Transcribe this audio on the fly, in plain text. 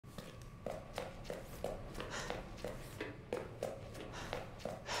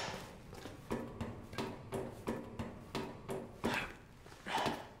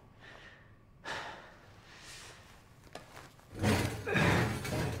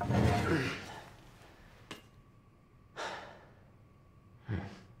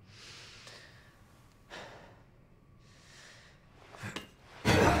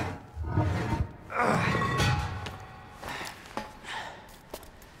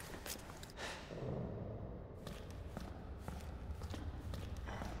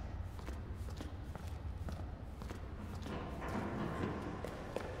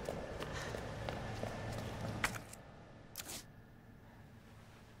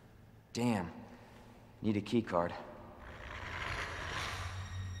Damn. Need a key card.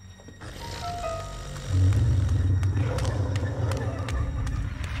 You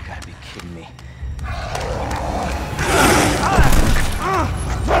gotta be kidding me.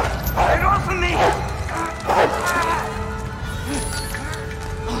 Get off of me!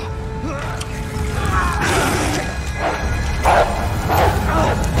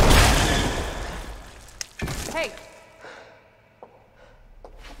 Hey!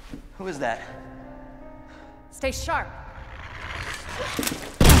 Who is that? Stay sharp.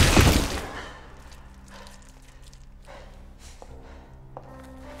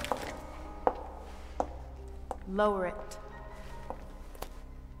 Lower it.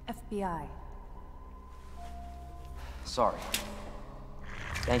 FBI. Sorry.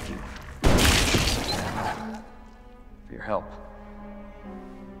 Thank you. For your help.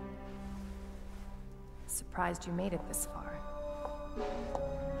 Surprised you made it this far.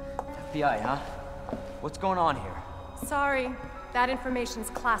 FBI, huh? What's going on here? Sorry, that information's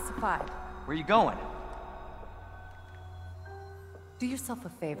classified. Where are you going? Do yourself a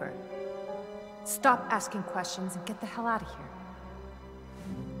favor. Stop asking questions and get the hell out of here.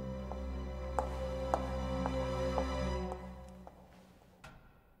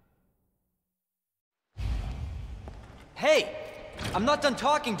 Hey! I'm not done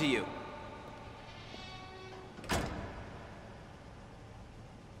talking to you!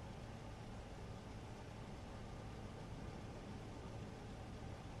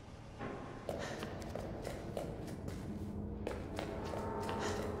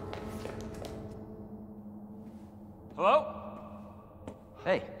 Hello?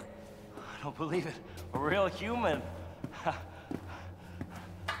 Hey. I don't believe it. A real human.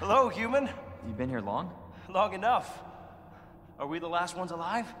 Hello, human. You been here long? Long enough. Are we the last ones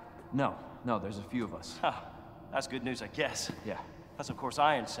alive? No, there's a few of us. Huh. That's good news, I guess. Yeah. That's of course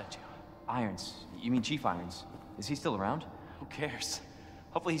Irons sent you. Irons? You mean Chief Irons? Is he still around? Who cares?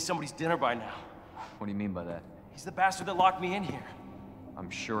 Hopefully he's somebody's dinner by now. What do you mean by that? He's the bastard that locked me in here.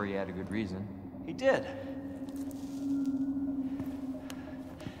 I'm sure he had a good reason. He did.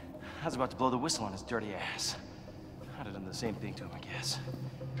 I was about to blow the whistle on his dirty ass. I'd have done the same thing to him, I guess.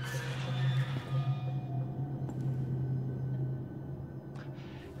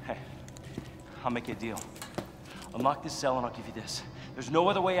 Hey, I'll make you a deal. Unlock this cell and I'll give you this. There's no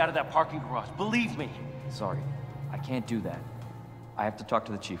other way out of that parking garage, believe me. Sorry, I can't do that. I have to talk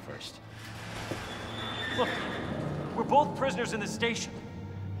to the chief first. Look, we're both prisoners in this station.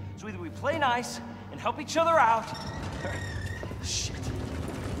 So either we play nice and help each other out, or... Shit.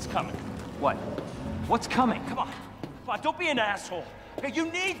 It's coming. What? What's coming? Come on, don't be an asshole. Okay, you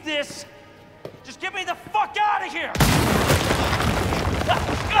need this. Just get me the fuck out of here!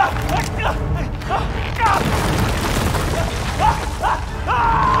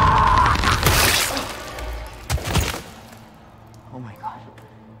 Oh my God.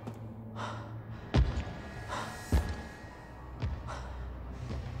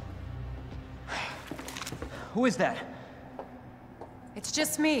 Who is that? It's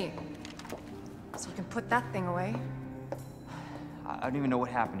just me. So you can put that thing away. I don't even know what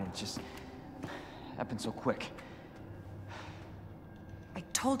happened. It just happened so quick. I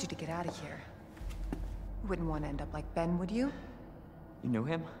told you to get out of here. You wouldn't want to end up like Ben, would you? You knew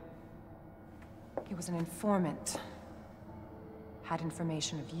him? He was an informant. Had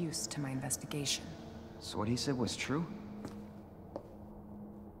information of use to my investigation. So what he said was true?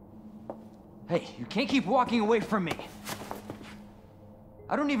 Hey, you can't keep walking away from me!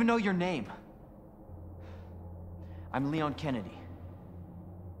 I don't even know your name. I'm Leon Kennedy.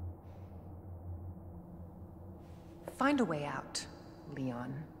 Find a way out,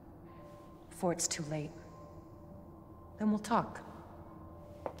 Leon. Before it's too late. Then we'll talk.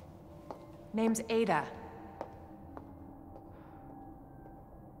 Name's Ada.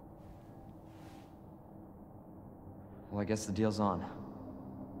 Well, I guess the deal's on.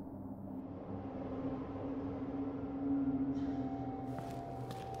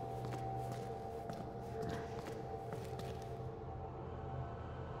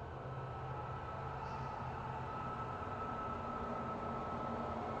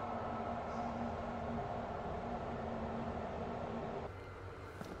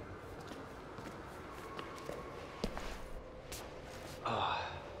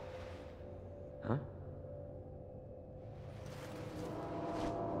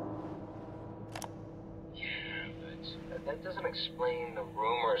 explain the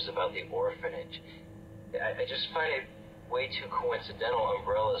rumors about the orphanage. I just find it way too coincidental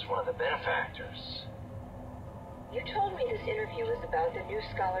Umbrella's one of the benefactors. You told me this interview was about the new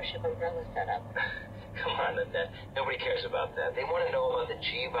scholarship Umbrella set up. Come on, nobody cares about that. They want to know about the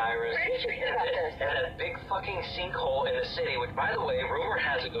G virus. Where did you hear about this? And that big fucking sinkhole in the city, which, by the way, rumor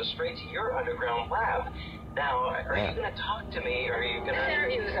has it goes straight to your underground lab. Now, are you gonna talk to me, or are you gonna... This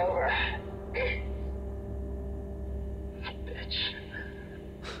interview's over. Bitch.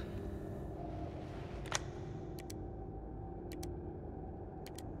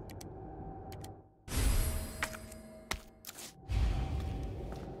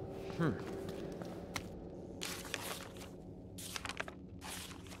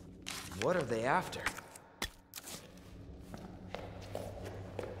 What are they after?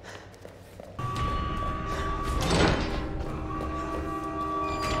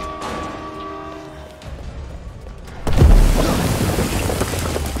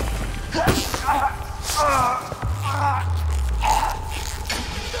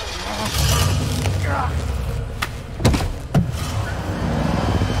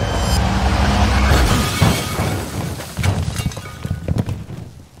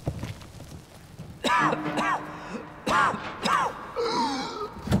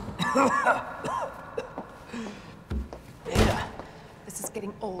 This is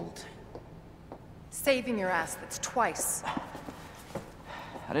getting old. Saving your ass, that's twice.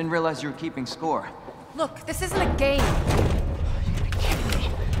 I didn't realize you were keeping score. Look, this isn't a game. You gotta be kidding me.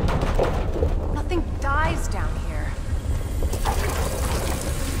 Nothing dies down here.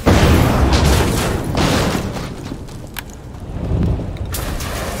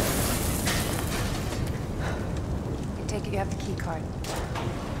 I take it you have the key card.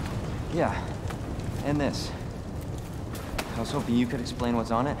 Yeah, and this. I was hoping you could explain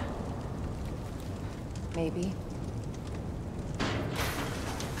what's on it. Maybe.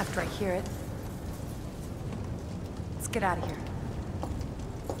 After I hear it. Let's get out of here.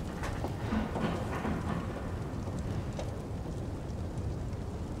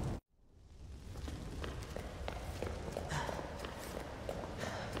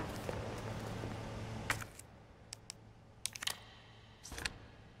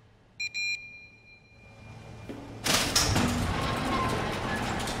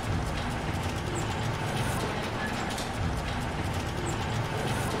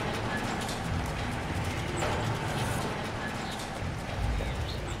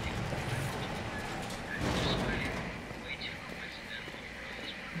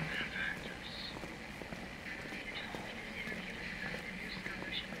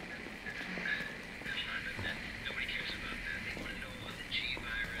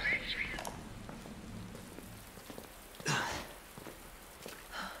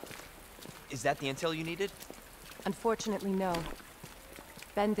 Is that the intel you needed? Unfortunately, no.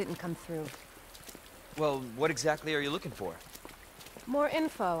 Ben didn't come through. Well, what exactly are you looking for? More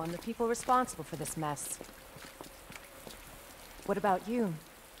info on the people responsible for this mess. What about you?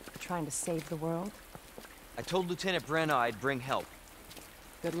 Trying to save the world? I told Lieutenant Brenna I'd bring help.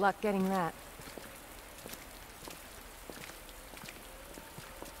 Good luck getting that.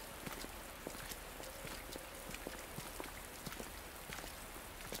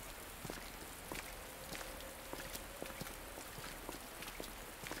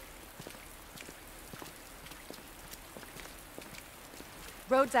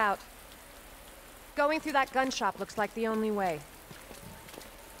 Road's out. Going through that gun shop looks like the only way.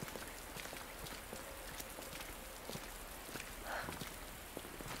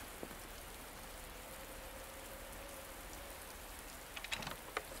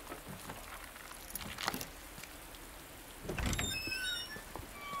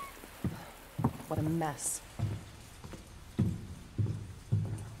 What a mess.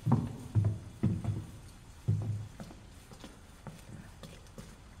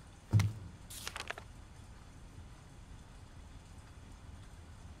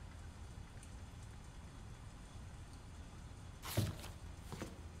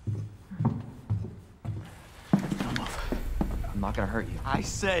 I'm not gonna hurt you. I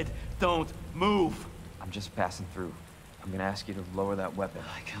said don't move. I'm just passing through. I'm gonna ask you to lower that weapon.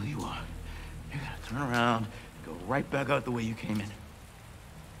 I tell you what, you're gonna turn around and go right back out the way you came in.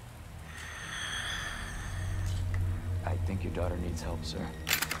 I think your daughter needs help, sir.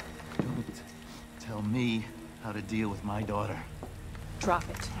 Don't tell me how to deal with my daughter. Drop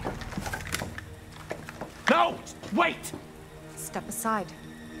it. No! Wait! Step aside.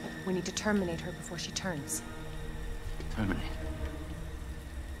 We need to terminate her before she turns. Terminate.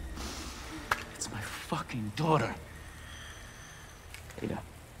 It's my fucking daughter. Ada.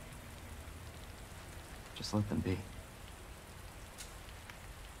 Just let them be.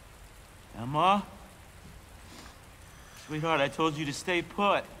 Emma? Sweetheart, I told you to stay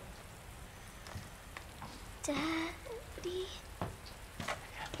put. Daddy? Yeah,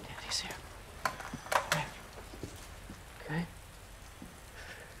 Daddy's here. Come here. Okay?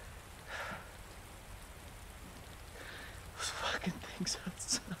 Those fucking things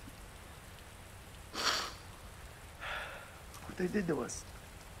outside. What they did to us.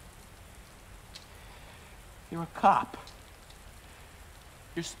 You're a cop.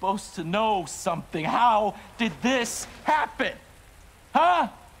 You're supposed to know something. How did this happen? Huh?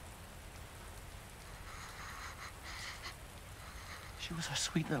 She was our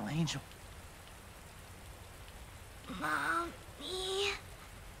sweet little angel. Mommy?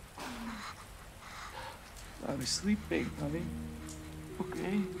 I was sleeping, honey.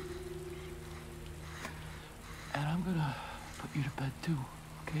 Okay? And I'm gonna put you to bed too,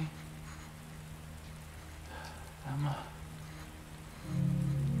 okay? Emma.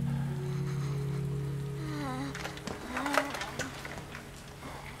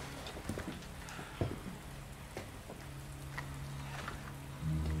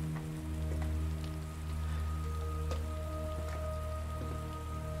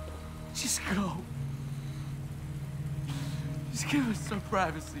 Just go. Just give us some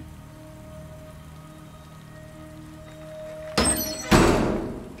privacy.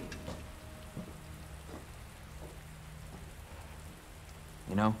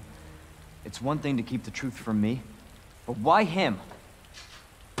 You know, it's one thing to keep the truth from me, but why him?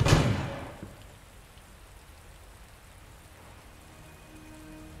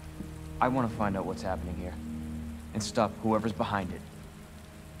 I want to find out what's happening here, and stop whoever's behind it.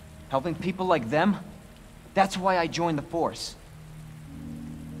 Helping people like them? That's why I joined the force.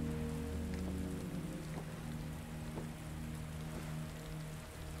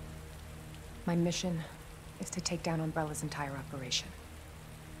 My mission is to take down Umbrella's entire operation.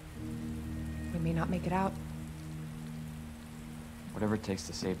 We may not make it out. Whatever it takes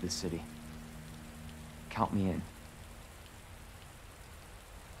to save this city. Count me in.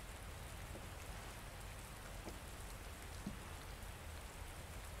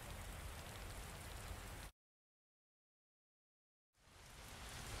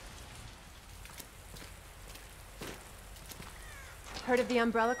 Heard of the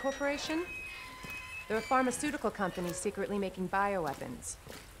Umbrella Corporation? They're a pharmaceutical company secretly making bioweapons.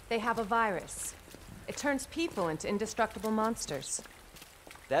 They have a virus. It turns people into indestructible monsters.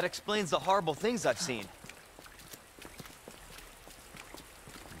 That explains the horrible things I've seen.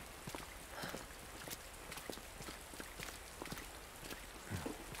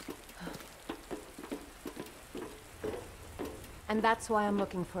 And that's why I'm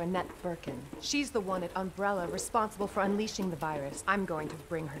looking for Annette Birkin. She's the one at Umbrella responsible for unleashing the virus. I'm going to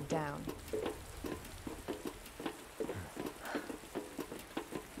bring her down.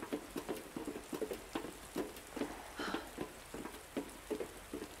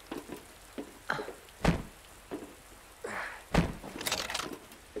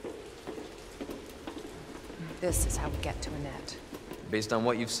 This is how we get to Annette. Based on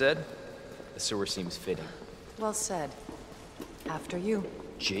what you've said, the sewer seems fitting. Well said. After you.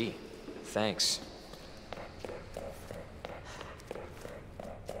 Gee, thanks.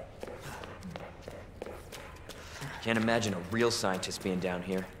 Can't imagine a real scientist being down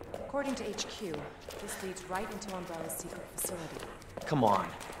here. According to HQ, this leads right into Umbrella's secret facility. Come on.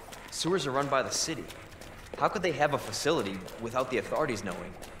 Sewers are run by the city. How could they have a facility without the authorities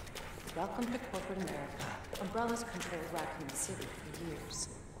knowing? Welcome to corporate America. Umbrella's controlled Raccoon City for years.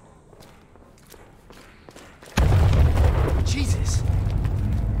 Jesus!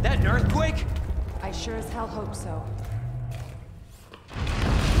 That an earthquake? I sure as hell hope so.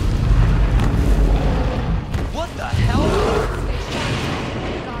 What the hell?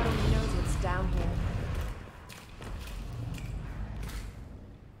 God only knows what's down here.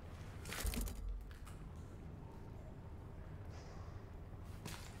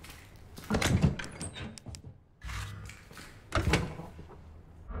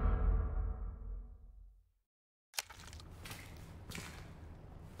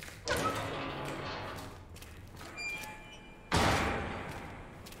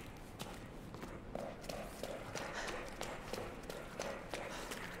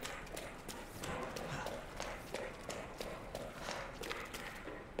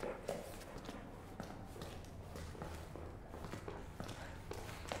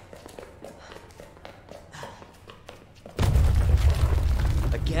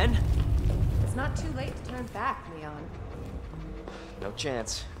 Again? It's not too late to turn back, Leon. No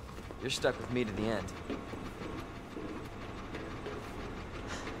chance. You're stuck with me to the end.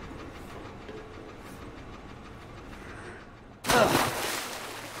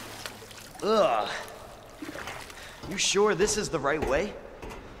 Ugh. You sure this is the right way?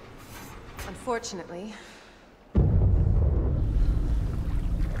 Unfortunately.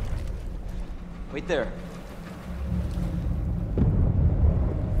 Wait there.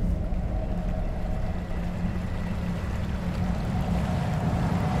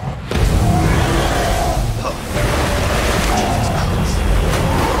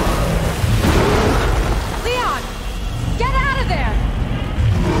 Leon! Get out of there!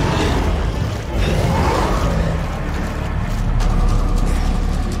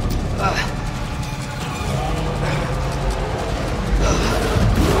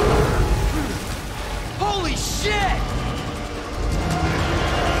 Holy shit!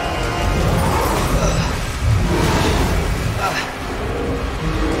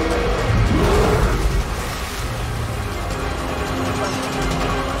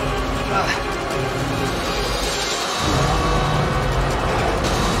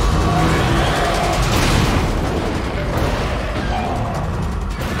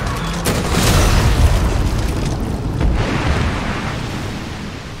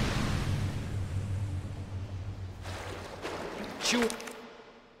 Chew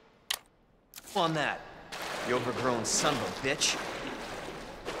on that, you overgrown son of a bitch.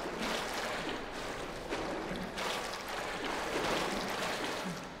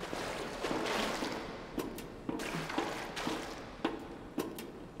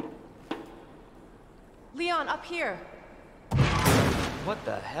 Leon, up here. What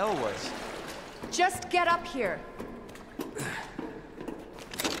the hell was... Just get up here.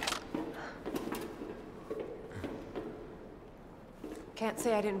 Can't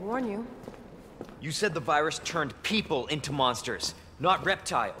say I didn't warn you. You said the virus turned people into monsters, not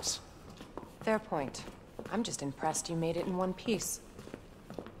reptiles. Fair point. I'm just impressed you made it in one piece.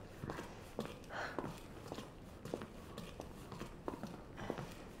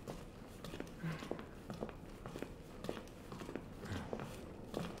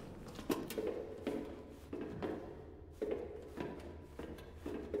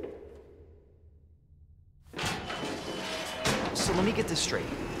 So let me get this straight.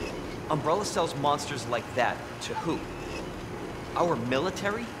 Umbrella sells monsters like that to who? Our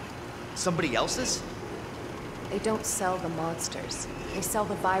military? Somebody else's? They don't sell the monsters. They sell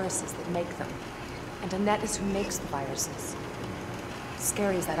the viruses that make them. And Annette is who makes the viruses.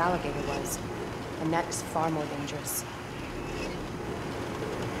 Scary as that alligator was, Annette is far more dangerous.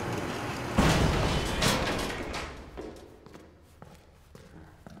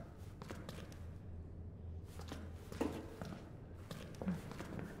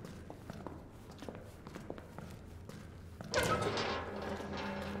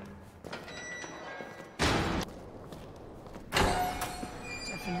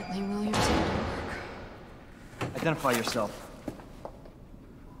 Definitely Williamson. Identify yourself.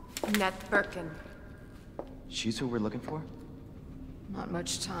 Annette Birkin. She's who we're looking for? Not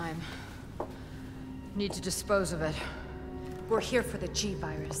much time. Need to dispose of it. We're here for the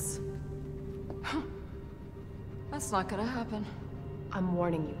G-Virus. That's not gonna happen. I'm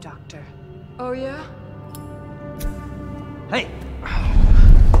warning you, Doctor. Oh yeah? Hey!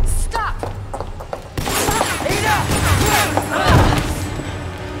 Stop!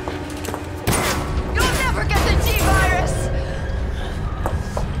 You'll never get the G-Virus!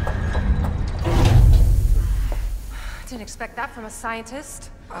 Didn't expect that from a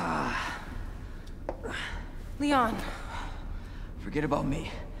scientist. Leon. Forget about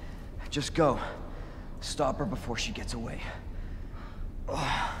me. Just go. Stop her before she gets away.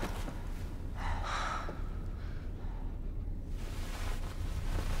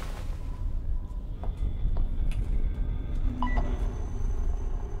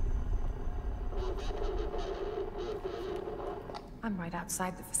 I'm right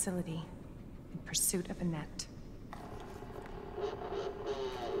outside the facility, in pursuit of Annette.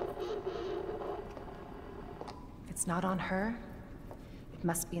 If it's not on her, it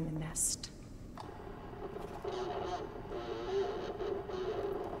must be in the nest.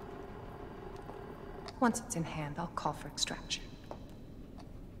 Once it's in hand, I'll call for extraction.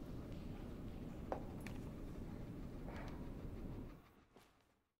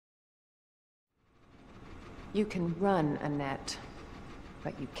 You can run, Annette,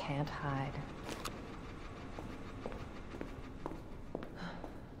 but you can't hide.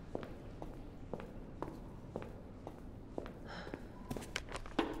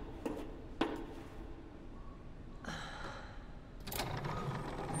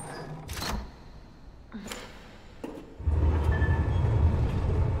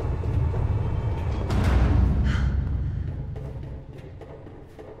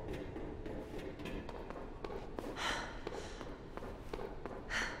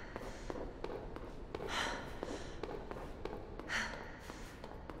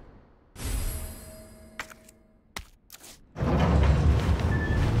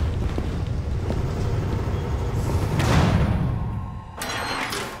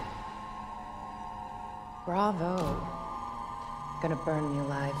 Bravo. Gonna burn me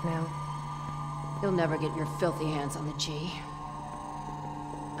alive now? You'll never get your filthy hands on the G.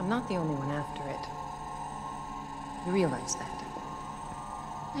 I'm not the only one after it. You realize that?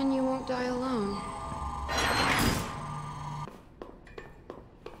 And you won't die alone.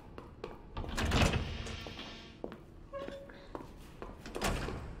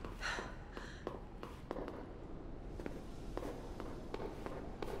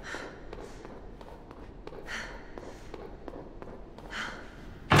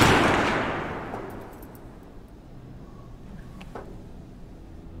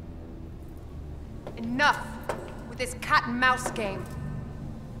 Enough with this cat and mouse game.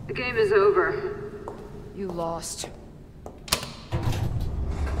 The game is over. You lost.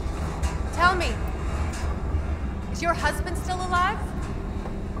 Tell me, is your husband still alive?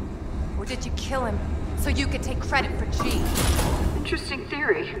 Or did you kill him so you could take credit for G? Interesting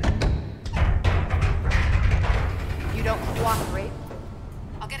theory. You don't cooperate,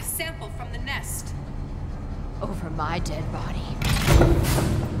 I'll get a sample from the nest. Over my dead body.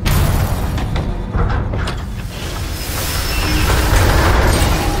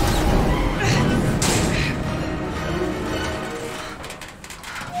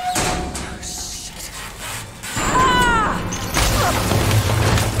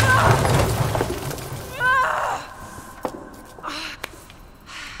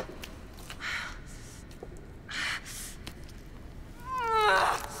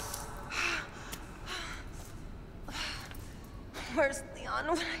 Where's Leon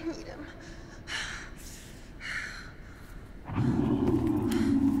when I need him?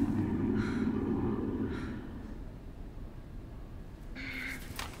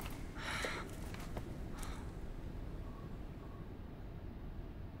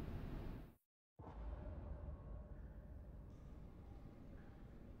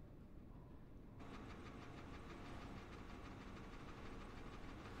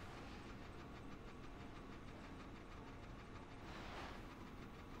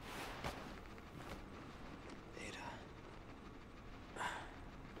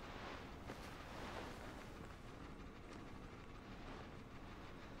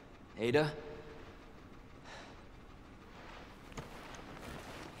 Ada?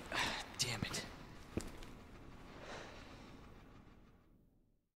 Damn it.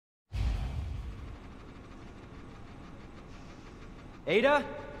 Ada?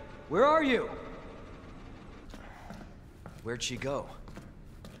 Where are you? Where'd she go?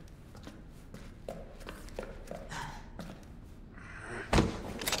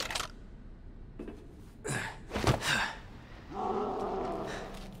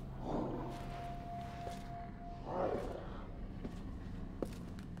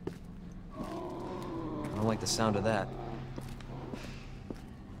 I don't like the sound of that.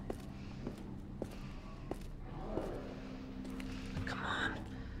 Come on.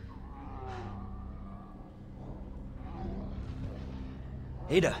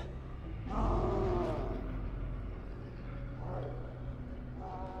 Ada!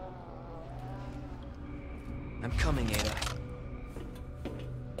 I'm coming, Ada.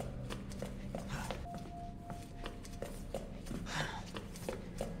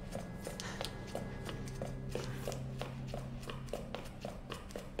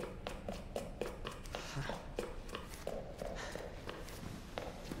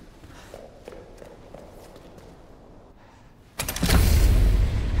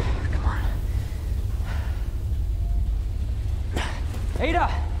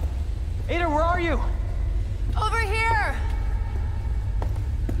 Ada! Ada, where are you? Over here!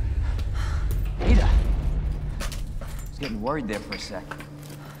 Ada! I was getting worried there for a sec.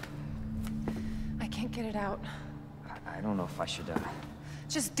 I can't get it out. I don't know if I should,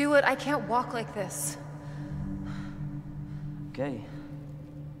 Just do it. I can't walk like this. Okay.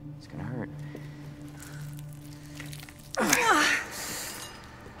 It's gonna hurt.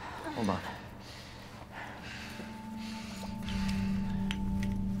 Hold on.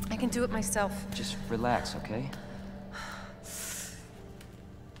 I can do it myself. Just relax, okay?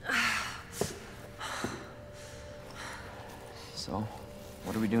 So,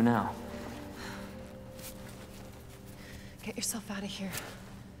 what do we do now? Get yourself out of here.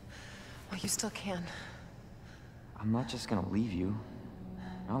 While you still can. I'm not just gonna leave you.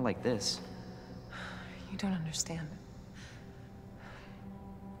 Not like this. You don't understand.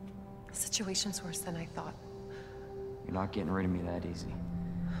 The situation's worse than I thought. You're not getting rid of me that easy.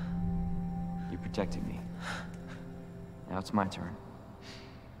 You protected me. Now it's my turn.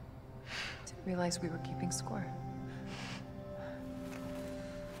 Didn't realize we were keeping score.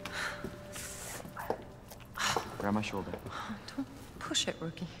 Grab my shoulder. Don't push it,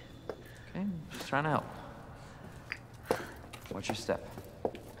 rookie. Okay, just trying to help. Watch your step.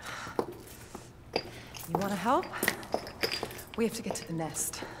 You want to help? We have to get to the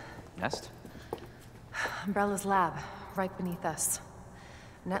nest. Nest? Umbrella's lab, right beneath us.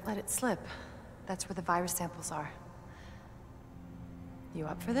 Annette let it slip. That's where the virus samples are. You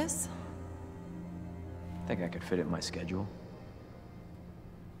up for this? Think I could fit it in my schedule?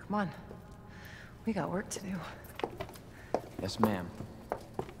 Come on. We got work to do. Yes, ma'am.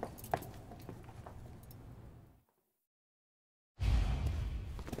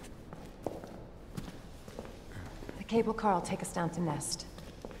 The cable car will take us down to Nest.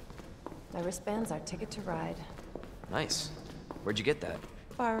 My wristband's our ticket to ride. Nice. Where'd you get that?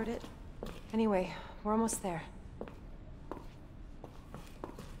 Borrowed it. Anyway, we're almost there.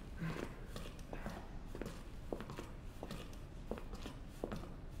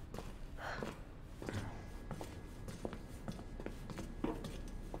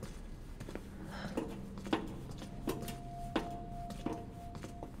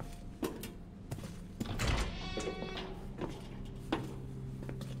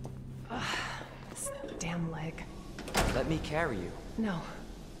 This damn leg. Let me carry you. No.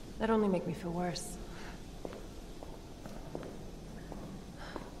 That'd only make me feel worse.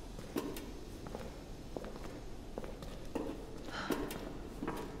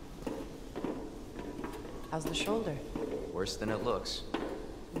 How's the shoulder? Worse than it looks.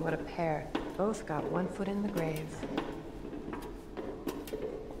 What a pair. Both got one foot in the grave.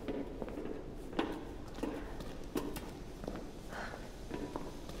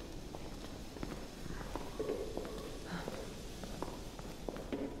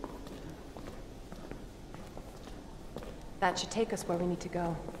 That should take us where we need to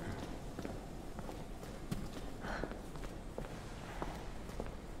go.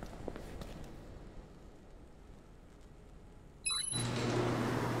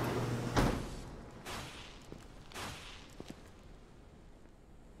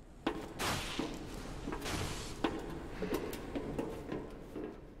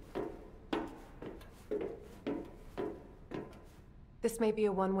 This may be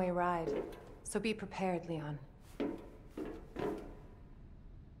a one-way ride, so be prepared, Leon.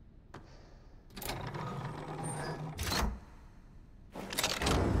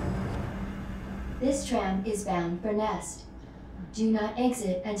 This tram is bound for Nest. Do not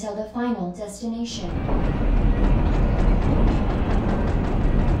exit until the final destination.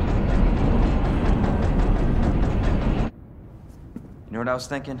 You know what I was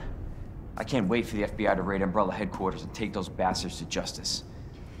thinking? I can't wait for the FBI to raid Umbrella headquarters and take those bastards to justice.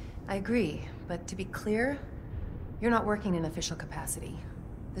 I agree, but to be clear, you're not working in official capacity.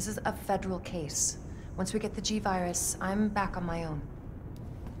 This is a federal case. Once we get the G-Virus, I'm back on my own.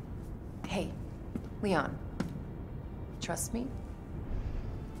 Hey, Leon, trust me?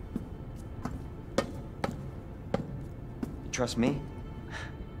 You trust me?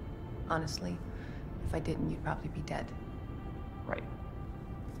 Honestly, if I didn't, you'd probably be dead. Right.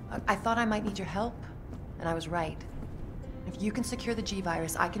 I thought I might need your help, and I was right. If you can secure the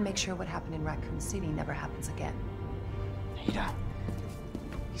G-Virus, I can make sure what happened in Raccoon City never happens again. Ada,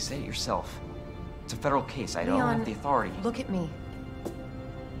 you say it yourself. It's a federal case. I don't have the authority. Look at me.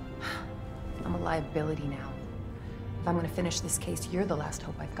 I'm a liability now. If I'm gonna finish this case, you're the last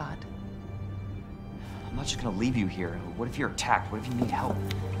hope I've got. I'm not just gonna leave you here. What if you're attacked? What if you need help?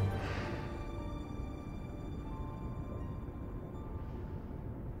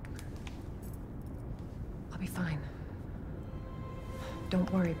 I'll be fine.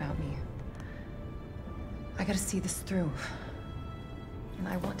 Don't worry about me. I gotta see this through. And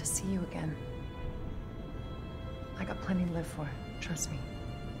I want to see you again. I got plenty to live for, trust me.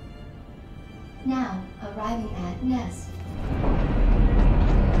 Now, arriving at Nest.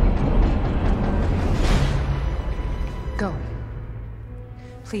 Go.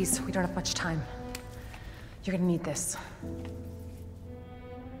 Please, we don't have much time. You're gonna need this.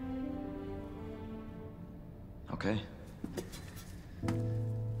 Okay.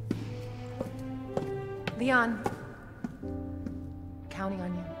 Leon. Counting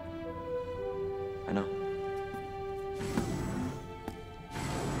on you. I know.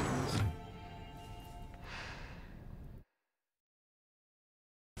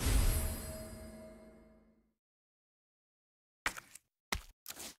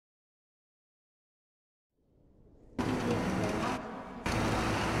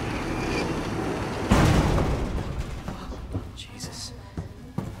 Jesus.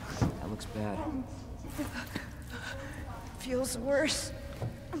 That looks bad. Feels worse.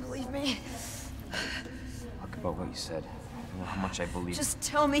 Believe me. Talk about what you said. I don't know how much I believe. Just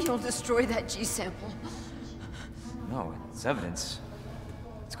tell me you'll destroy that G sample. No, it's evidence.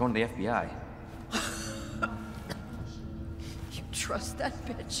 It's going to the FBI. trust that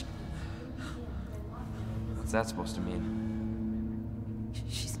bitch. What's that supposed to mean?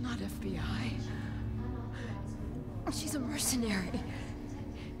 She's not FBI. She's a mercenary.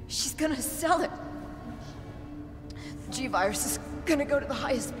 She's gonna sell it. The G-Virus is gonna go to the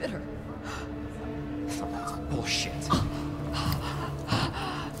highest bidder. Bullshit.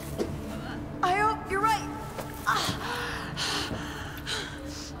 I hope you're right.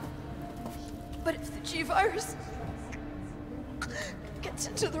 But if the G-Virus gets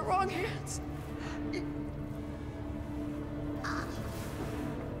into the wrong hands...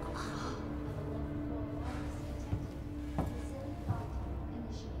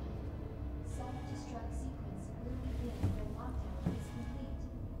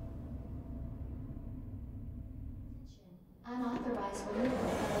 Unauthorized removal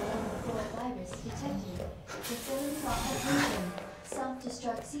of a level 4 virus detected. Facility lock attention.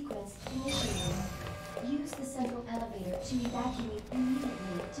 Self-destruct sequence initiated. Use the central elevator to evacuate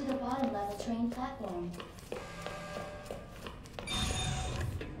immediately to the bottom level train platform.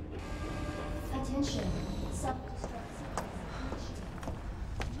 Attention. Self-destruct sequence initiated.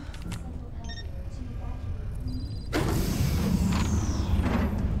 Use the central elevator to evacuate immediately.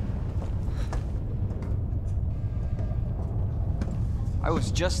 I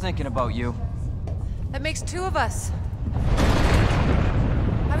was just thinking about you. That makes 2 of us.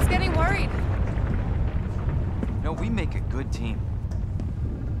 I was getting worried. No, we make a good team.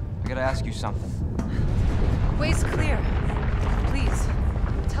 I gotta ask you something. Way's clear. Please,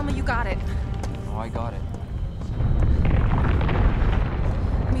 tell me you got it. Oh, I got it.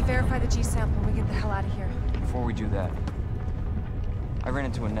 Let me verify the G sample and we get the hell out of here. Before we do that, I ran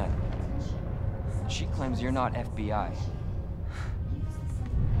into Annette. She claims you're not FBI.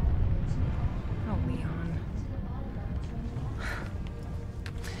 Oh, Leon.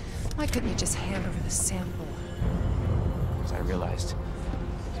 Why couldn't you just hand over the sample? As I realized,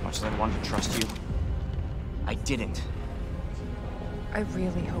 as much as I wanted to trust you, I didn't. I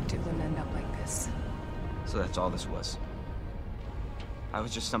really hoped it wouldn't end up like this. So that's all this was. I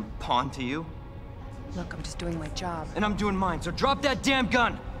was just some pawn to you? Look, I'm just doing my job. And I'm doing mine, so drop that damn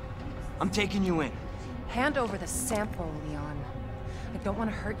gun! I'm taking you in. Hand over the sample, Leon. I don't want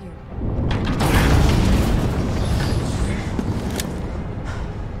to hurt you.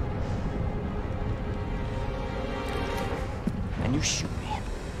 And you shoot me.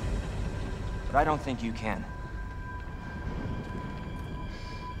 But I don't think you can.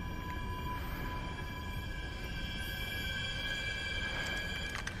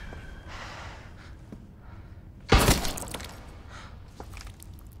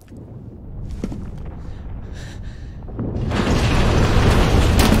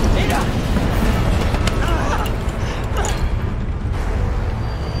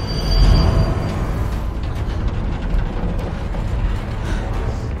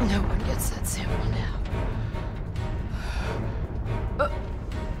 No one gets that sample now.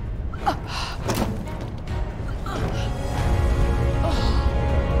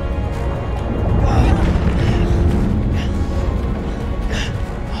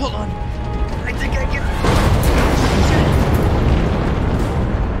 Hold on. I think I can...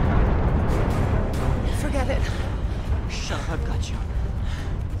 Forget it. Shut up, I've got you.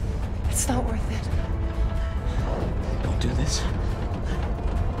 It's not worth it. Don't do this.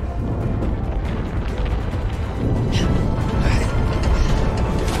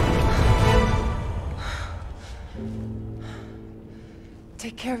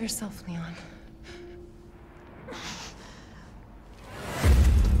 Take care of yourself, Leon.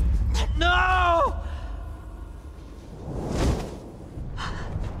 No!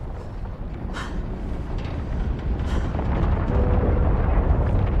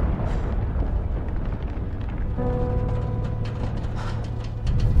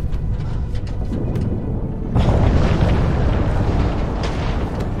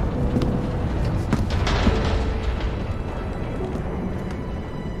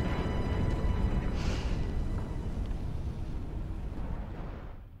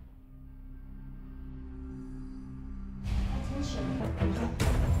 Attention.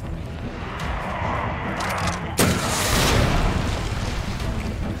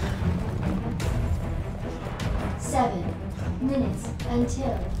 7 minutes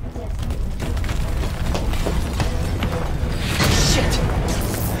until destination. Shit!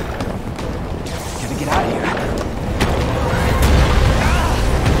 Gotta get out of here.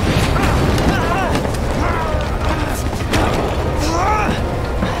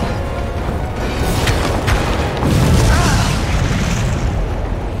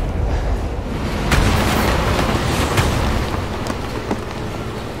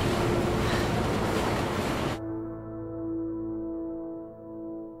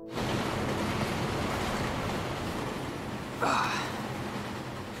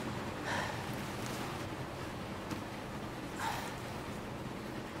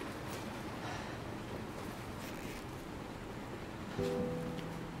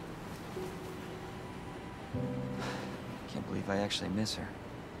 Can't believe I actually miss her.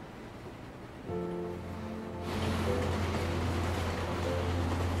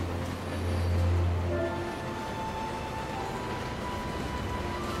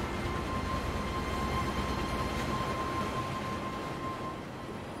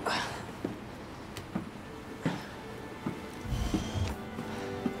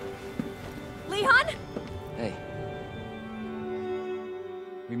 Hey.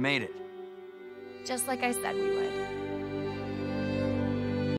 We made it. Just like I said we would.